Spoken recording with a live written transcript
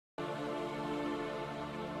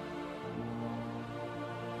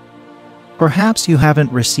Perhaps you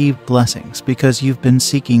haven't received blessings because you've been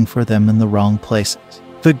seeking for them in the wrong places.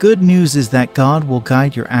 The good news is that God will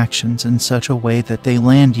guide your actions in such a way that they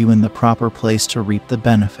land you in the proper place to reap the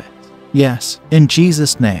benefits. Yes, in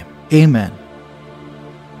Jesus' name, amen.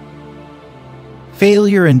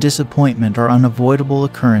 Failure and disappointment are unavoidable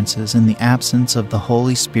occurrences in the absence of the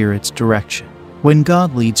Holy Spirit's direction. When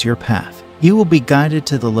God leads your path, you will be guided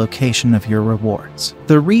to the location of your rewards.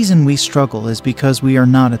 The reason we struggle is because we are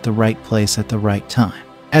not at the right place at the right time.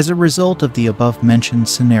 As a result of the above-mentioned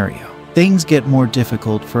scenario, things get more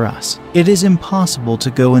difficult for us. It is impossible to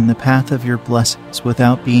go in the path of your blessings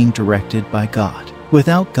without being directed by God.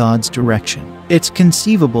 Without God's direction, it's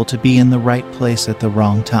conceivable to be in the right place at the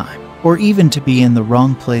wrong time, or even to be in the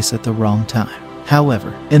wrong place at the wrong time.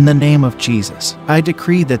 However, in the name of Jesus, I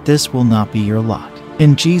decree that this will not be your lot.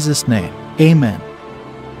 In Jesus' name, amen.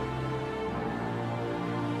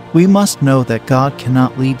 We must know that God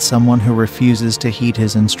cannot lead someone who refuses to heed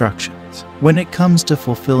His instructions. When it comes to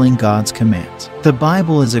fulfilling God's commands, the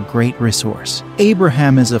Bible is a great resource.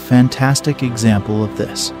 Abraham is a fantastic example of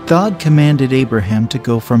this. God commanded Abraham to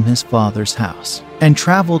go from his father's house and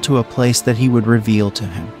travel to a place that He would reveal to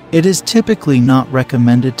him. It is typically not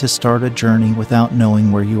recommended to start a journey without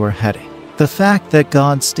knowing where you are heading. The fact that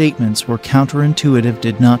God's statements were counterintuitive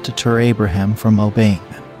did not deter Abraham from obeying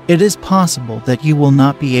them. It is possible that you will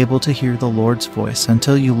not be able to hear the Lord's voice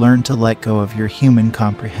until you learn to let go of your human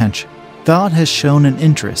comprehension. God has shown an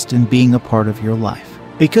interest in being a part of your life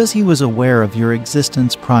because He was aware of your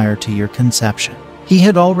existence prior to your conception. He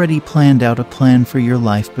had already planned out a plan for your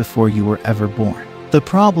life before you were ever born. The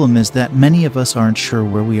problem is that many of us aren't sure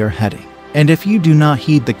where we are heading, and if you do not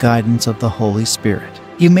heed the guidance of the Holy Spirit,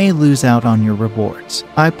 you may lose out on your rewards.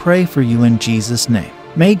 I pray for you in Jesus' name.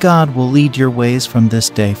 May God will lead your ways from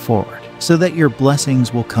this day forward, so that your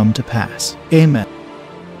blessings will come to pass. Amen.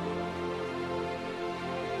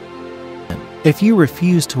 If you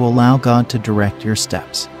refuse to allow God to direct your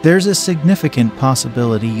steps, there's a significant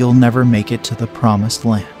possibility you'll never make it to the promised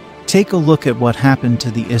land. Take a look at what happened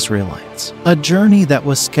to the Israelites. A journey that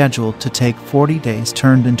was scheduled to take 40 days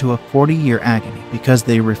turned into a 40-year agony because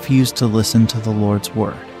they refused to listen to the Lord's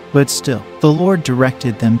word. But still, the Lord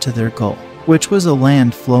directed them to their goal, which was a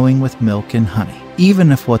land flowing with milk and honey, even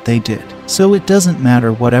if what they did. So it doesn't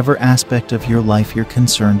matter whatever aspect of your life you're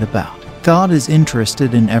concerned about. God is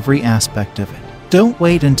interested in every aspect of it. Don't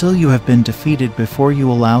wait until you have been defeated before you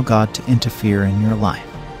allow God to interfere in your life.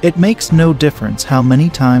 It makes no difference how many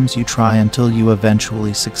times you try until you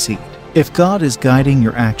eventually succeed. If God is guiding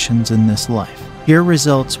your actions in this life, your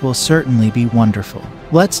results will certainly be wonderful.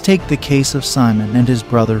 Let's take the case of Simon and his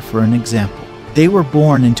brother for an example. They were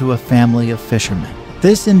born into a family of fishermen.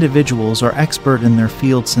 These individuals are expert in their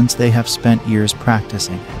field since they have spent years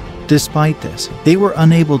practicing it. Despite this, they were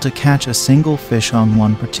unable to catch a single fish on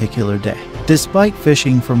one particular day. Despite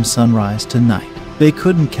fishing from sunrise to night, they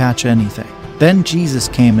couldn't catch anything. Then Jesus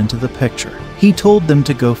came into the picture. He told them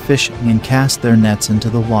to go fishing and cast their nets into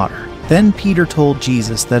the water. Then Peter told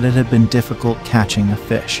Jesus that it had been difficult catching a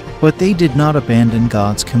fish, but they did not abandon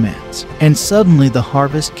God's commands. And suddenly the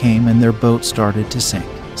harvest came and their boat started to sink.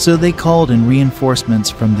 So they called in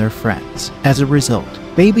reinforcements from their friends. As a result,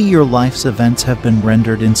 maybe your life's events have been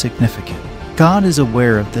rendered insignificant. God is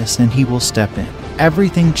aware of this and He will step in.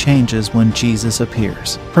 Everything changes when Jesus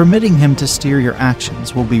appears. Permitting Him to steer your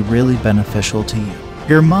actions will be really beneficial to you.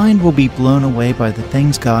 Your mind will be blown away by the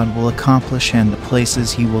things God will accomplish and the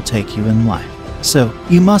places He will take you in life. So,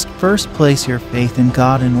 you must first place your faith in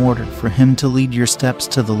God in order for Him to lead your steps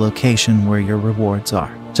to the location where your rewards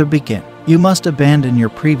are. To begin, you must abandon your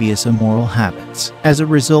previous immoral habits. As a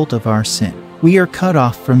result of our sin, we are cut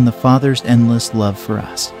off from the Father's endless love for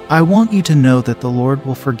us. I want you to know that the Lord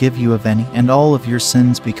will forgive you of any and all of your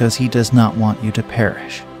sins because He does not want you to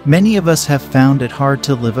perish. Many of us have found it hard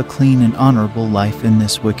to live a clean and honorable life in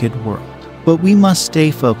this wicked world. But we must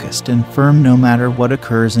stay focused and firm no matter what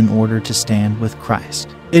occurs in order to stand with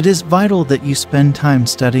Christ. It is vital that you spend time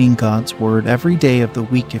studying God's Word every day of the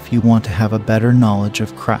week if you want to have a better knowledge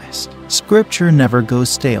of Christ. Scripture never goes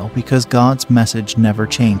stale because God's message never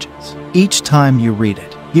changes. Each time you read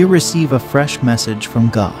it, you receive a fresh message from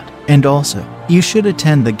God. And also, you should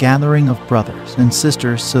attend the gathering of brothers and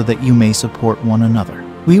sisters so that you may support one another.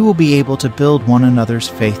 We will be able to build one another's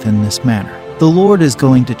faith in this manner. The Lord is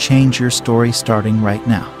going to change your story starting right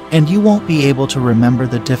now, and you won't be able to remember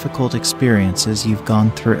the difficult experiences you've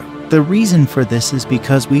gone through. The reason for this is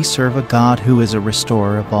because we serve a God who is a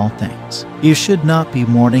restorer of all things. You should not be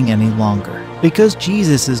mourning any longer, because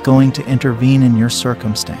Jesus is going to intervene in your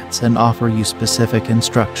circumstance and offer you specific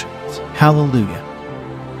instructions. Hallelujah.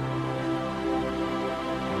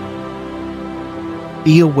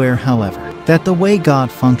 Be aware, however, that the way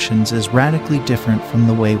God functions is radically different from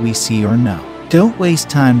the way we see or know. Don't waste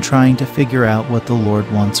time trying to figure out what the Lord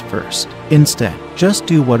wants first. Instead, just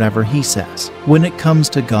do whatever He says. When it comes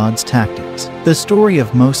to God's tactics, the story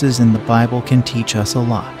of Moses in the Bible can teach us a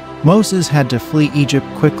lot. Moses had to flee Egypt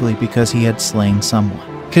quickly because he had slain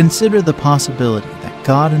someone. Consider the possibility that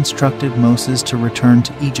God instructed Moses to return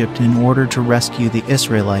to Egypt in order to rescue the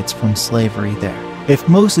Israelites from slavery there. If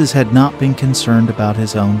Moses had not been concerned about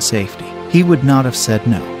his own safety, he would not have said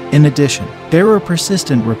no. In addition, there were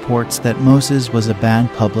persistent reports that Moses was a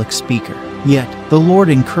bad public speaker. Yet, the Lord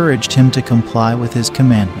encouraged him to comply with His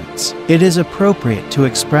commandments. It is appropriate to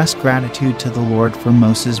express gratitude to the Lord for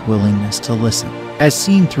Moses' willingness to listen. As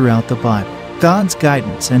seen throughout the Bible, God's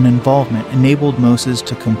guidance and involvement enabled Moses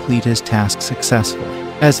to complete his task successfully.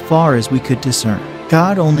 As far as we could discern,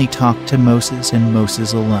 God only talked to Moses and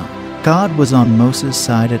Moses alone. God was on Moses'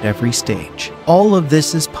 side at every stage. All of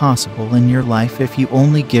this is possible in your life if you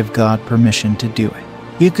only give God permission to do it.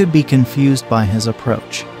 You could be confused by His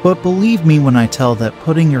approach, but believe me when I tell that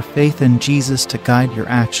putting your faith in Jesus to guide your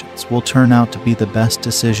actions will turn out to be the best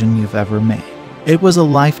decision you've ever made. It was a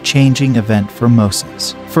life-changing event for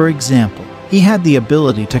Moses. For example, he had the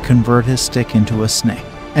ability to convert his stick into a snake,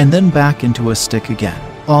 and then back into a stick again.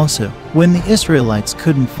 Also, when the Israelites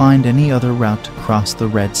couldn't find any other route to cross the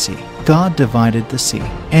Red Sea, God divided the sea,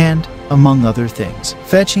 and, among other things,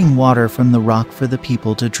 fetching water from the rock for the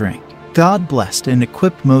people to drink. God blessed and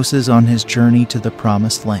equipped Moses on his journey to the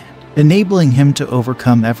Promised Land, enabling him to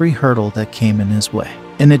overcome every hurdle that came in his way.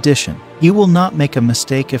 In addition, you will not make a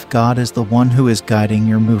mistake if God is the one who is guiding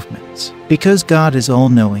your movements, because God is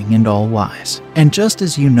all-knowing and all-wise. And just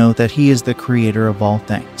as you know that He is the creator of all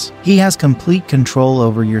things, He has complete control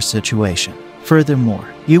over your situation. Furthermore,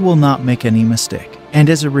 you will not make any mistake, and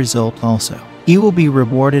as a result also, you will be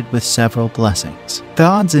rewarded with several blessings.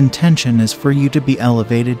 God's intention is for you to be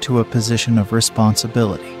elevated to a position of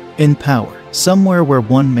responsibility, in power, somewhere where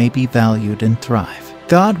one may be valued and thrive.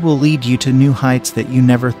 God will lead you to new heights that you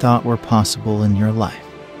never thought were possible in your life.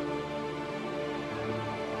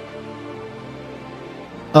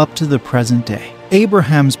 Up to the present day,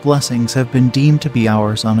 Abraham's blessings have been deemed to be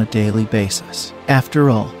ours on a daily basis. After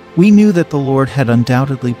all, we knew that the Lord had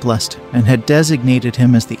undoubtedly blessed him and had designated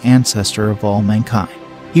him as the ancestor of all mankind.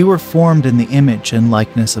 You were formed in the image and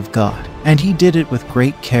likeness of God, and He did it with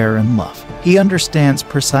great care and love. He understands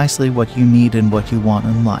precisely what you need and what you want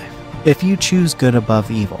in life. If you choose good above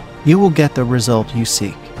evil, you will get the result you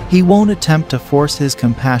seek. He won't attempt to force His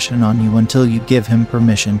compassion on you until you give Him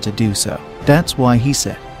permission to do so. That's why He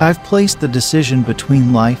said, "I've placed the decision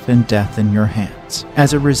between life and death in your hands."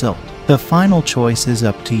 As a result, the final choice is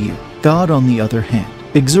up to you. God, on the other hand,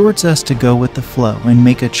 exhorts us to go with the flow and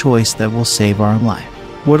make a choice that will save our life.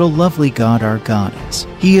 What a lovely God our God is.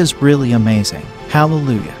 He is really amazing.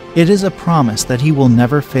 Hallelujah. It is a promise that He will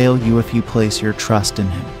never fail you if you place your trust in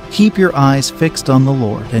Him. Keep your eyes fixed on the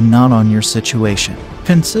Lord and not on your situation.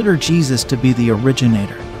 Consider Jesus to be the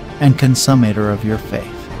originator and consummator of your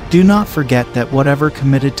faith. Do not forget that whatever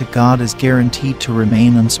committed to God is guaranteed to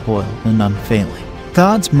remain unspoiled and unfailing.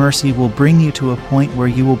 God's mercy will bring you to a point where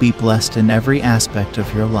you will be blessed in every aspect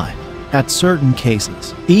of your life. At certain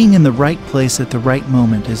cases, being in the right place at the right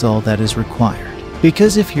moment is all that is required.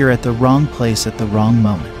 Because if you're at the wrong place at the wrong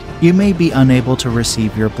moment, you may be unable to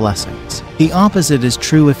receive your blessings. The opposite is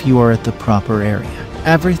true if you are at the proper area.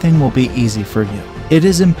 Everything will be easy for you. It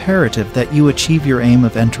is imperative that you achieve your aim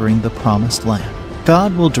of entering the Promised Land.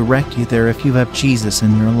 God will direct you there if you have Jesus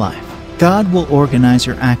in your life. God will organize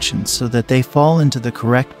your actions so that they fall into the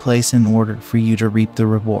correct place in order for you to reap the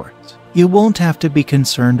rewards. You won't have to be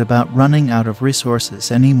concerned about running out of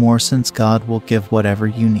resources anymore, since God will give whatever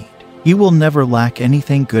you need. You will never lack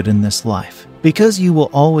anything good in this life, because you will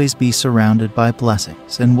always be surrounded by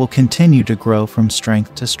blessings and will continue to grow from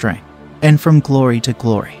strength to strength and from glory to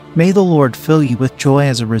glory. May the Lord fill you with joy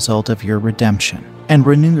as a result of your redemption and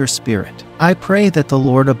renew your spirit. I pray that the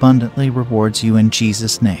Lord abundantly rewards you in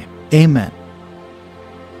Jesus' name. Amen.